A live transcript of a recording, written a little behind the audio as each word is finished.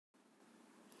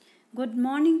Good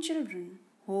morning, children.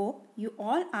 Hope you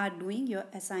all are doing your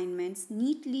assignments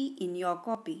neatly in your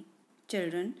copy.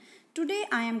 Children, today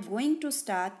I am going to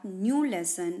start new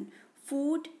lesson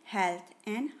Food, Health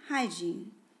and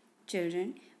Hygiene.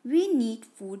 Children, we need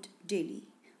food daily.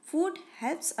 Food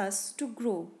helps us to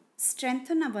grow,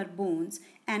 strengthen our bones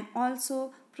and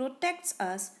also protects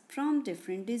us from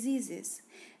different diseases.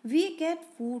 We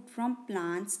get food from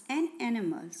plants and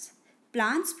animals.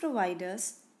 Plants provide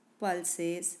us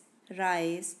pulses,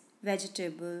 rice,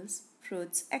 vegetables,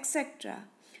 fruits, etc.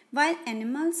 While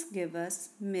animals give us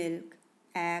milk,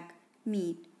 egg,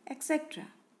 meat, etc.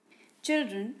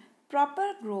 Children,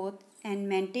 proper growth and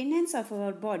maintenance of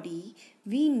our body,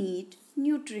 we need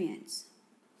nutrients.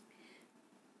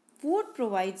 Food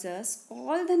provides us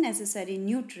all the necessary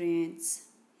nutrients.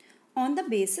 On the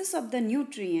basis of the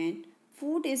nutrient,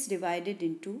 food is divided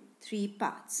into three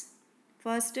parts.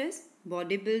 First is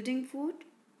bodybuilding food,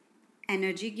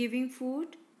 energy giving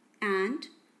food and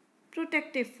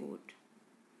protective food.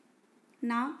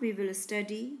 Now we will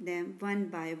study them one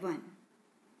by one.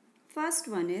 First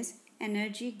one is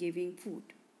energy giving food.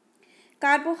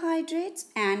 Carbohydrates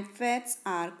and fats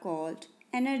are called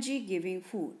energy giving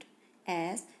food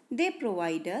as they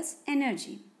provide us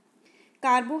energy.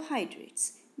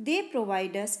 Carbohydrates, they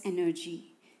provide us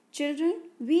energy. Children,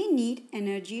 we need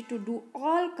energy to do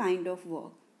all kind of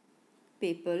work.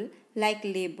 People like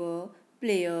labor,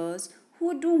 players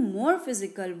who do more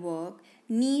physical work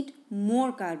need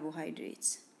more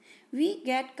carbohydrates. We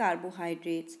get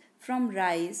carbohydrates from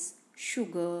rice,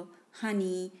 sugar,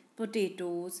 honey,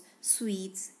 potatoes,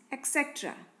 sweets,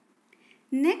 etc.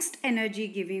 Next energy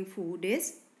giving food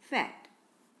is fat.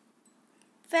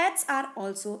 Fats are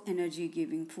also energy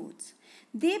giving foods.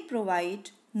 They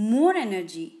provide more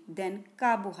energy than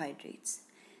carbohydrates.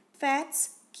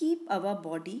 Fats keep our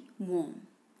body warm,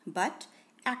 but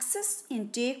excess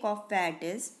intake of fat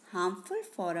is harmful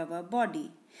for our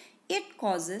body. It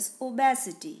causes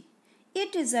obesity.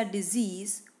 It is a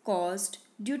disease caused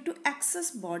due to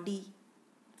excess body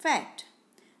fat.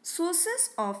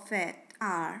 Sources of fat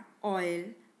are oil,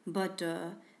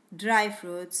 butter, dry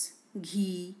fruits,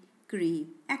 ghee, cream,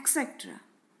 etc.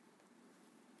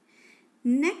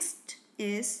 Next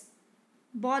is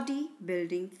body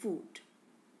building food.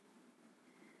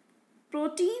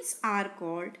 Proteins are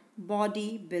called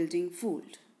body building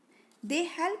food. They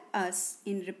help us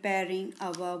in repairing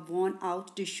our worn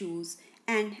out tissues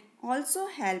and also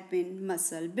help in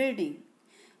muscle building.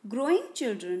 Growing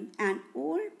children and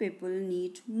old people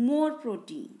need more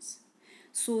proteins.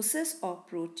 Sources of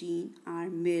protein are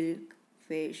milk,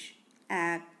 fish,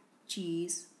 egg,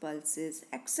 cheese, pulses,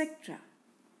 etc.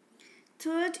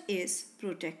 Third is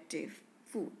protective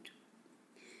food.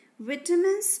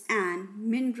 Vitamins and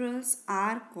minerals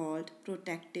are called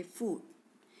protective food.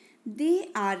 They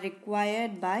are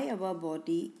required by our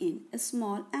body in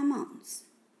small amounts.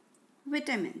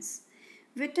 Vitamins.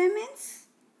 Vitamins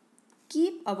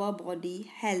keep our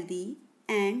body healthy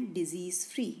and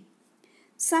disease free.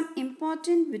 Some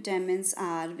important vitamins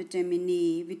are vitamin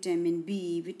A, vitamin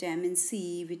B, vitamin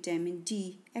C, vitamin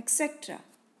D, etc.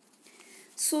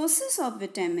 Sources of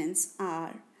vitamins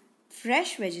are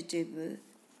fresh vegetable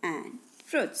and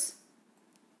fruits.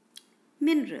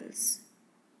 Minerals.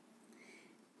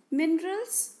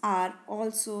 Minerals are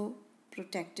also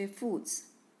protective foods.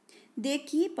 They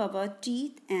keep our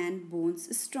teeth and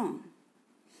bones strong.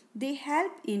 They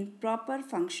help in proper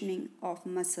functioning of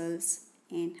muscles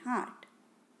and heart.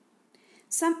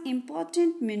 Some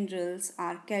important minerals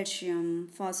are calcium,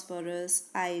 phosphorus,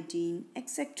 iodine,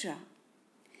 etc.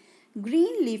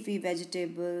 Green leafy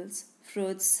vegetables,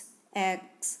 fruits,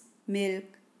 eggs, milk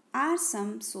are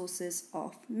some sources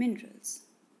of minerals.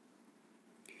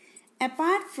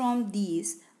 Apart from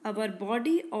these, our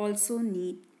body also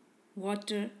needs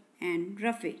water and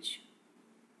roughage.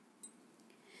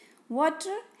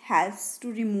 Water helps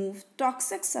to remove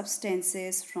toxic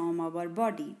substances from our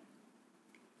body.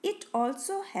 It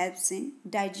also helps in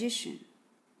digestion.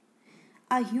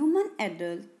 A human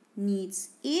adult needs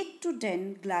 8 to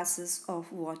 10 glasses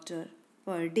of water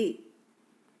per day.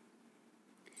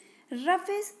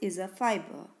 Roughage is a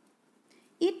fiber.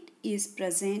 It is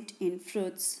present in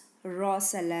fruits, raw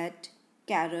salad,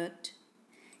 carrot.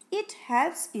 It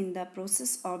helps in the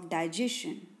process of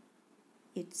digestion.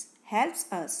 It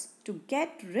helps us to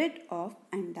get rid of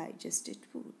undigested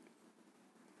food.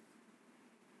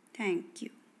 Thank you.